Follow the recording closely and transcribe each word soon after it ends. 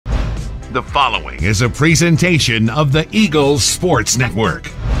The following is a presentation of the Eagles Sports Network.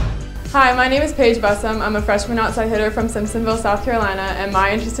 Hi, my name is Paige Bussum. I'm a freshman outside hitter from Simpsonville, South Carolina, and my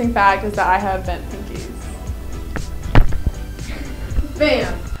interesting fact is that I have bent pinkies.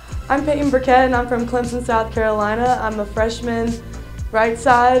 Bam! I'm Peyton Burkett, and I'm from Clemson, South Carolina. I'm a freshman right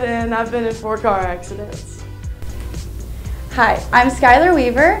side, and I've been in 4 car accidents. Hi, I'm Skylar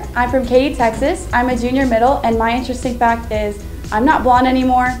Weaver. I'm from Katy, Texas. I'm a junior middle, and my interesting fact is I'm not blonde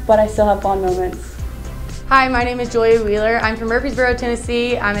anymore, but I still have blonde moments. Hi, my name is Julia Wheeler. I'm from Murfreesboro,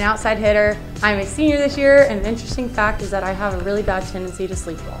 Tennessee. I'm an outside hitter. I'm a senior this year, and an interesting fact is that I have a really bad tendency to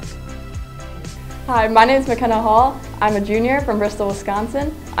sleepwalk. Hi, my name is McKenna Hall. I'm a junior from Bristol,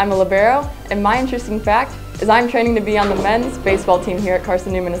 Wisconsin. I'm a libero, and my interesting fact is I'm training to be on the men's baseball team here at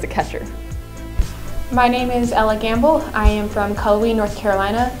Carson-Newman as a catcher. My name is Ella Gamble. I am from Cullowhee, North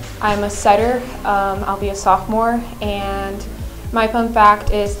Carolina. I'm a setter. I'll be a sophomore, and my fun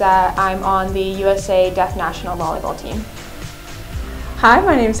fact is that I'm on the USA Deaf National Volleyball team. Hi,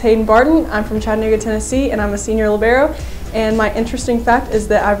 my name is Hayden Barton. I'm from Chattanooga, Tennessee, and I'm a senior libero. And my interesting fact is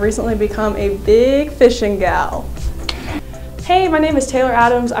that I've recently become a big fishing gal. Hey, my name is Taylor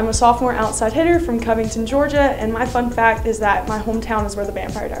Adams. I'm a sophomore outside hitter from Covington, Georgia, and my fun fact is that my hometown is where the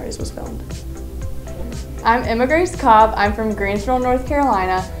Vampire Diaries was filmed. I'm Emma Grace Cobb. I'm from Greensboro, North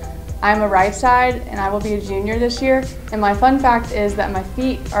Carolina. I'm a right side, and I will be a junior this year. And my fun fact is that my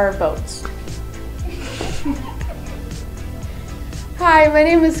feet are boats. Hi, my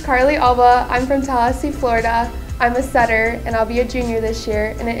name is Carly Alba. I'm from Tallahassee, Florida. I'm a setter, and I'll be a junior this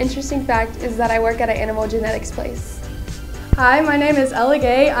year. And an interesting fact is that I work at an animal genetics place. Hi, my name is Ella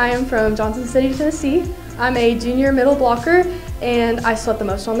Gay. I am from Johnson City, Tennessee. I'm a junior middle blocker, and I sweat the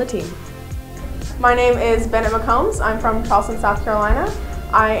most on the team. My name is Bennett McCombs. I'm from Charleston, South Carolina.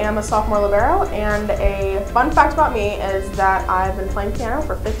 I am a sophomore libero, and a fun fact about me is that I've been playing piano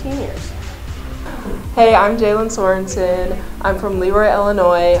for 15 years. Hey, I'm Jalen Sorensen. I'm from Leroy,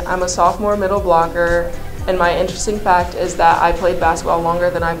 Illinois. I'm a sophomore middle blocker, and my interesting fact is that I played basketball longer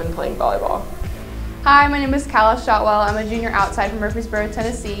than I've been playing volleyball. Hi, my name is Calla Shotwell. I'm a junior outside from Murfreesboro,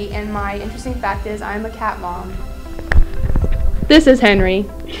 Tennessee, and my interesting fact is I'm a cat mom. This is Henry.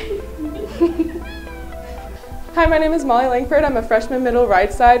 Hi, my name is Molly Langford. I'm a freshman middle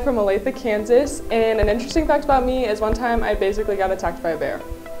right side from Olathe, Kansas, and an interesting fact about me is one time I basically got attacked by a bear.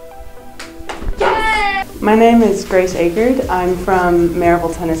 My name is Grace Akerd. I'm from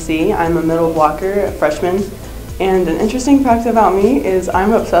Maryville, Tennessee. I'm a middle blocker, a freshman, and an interesting fact about me is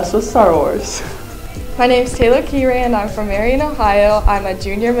I'm obsessed with Star Wars. My name is Taylor Keyray, and I'm from Marion, Ohio. I'm a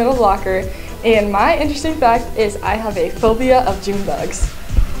junior middle blocker, and my interesting fact is I have a phobia of June bugs.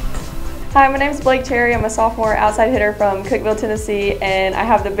 Hi, my name is Blake Cherry. I'm a sophomore outside hitter from Cookeville, Tennessee, and I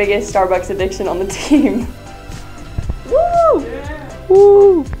have the biggest Starbucks addiction on the team. Woo! Yeah.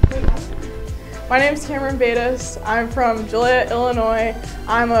 Woo! My name is Cameron Betas. I'm from Joliet, Illinois.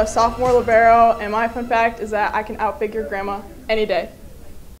 I'm a sophomore libero, and my fun fact is that I can outbig your grandma any day.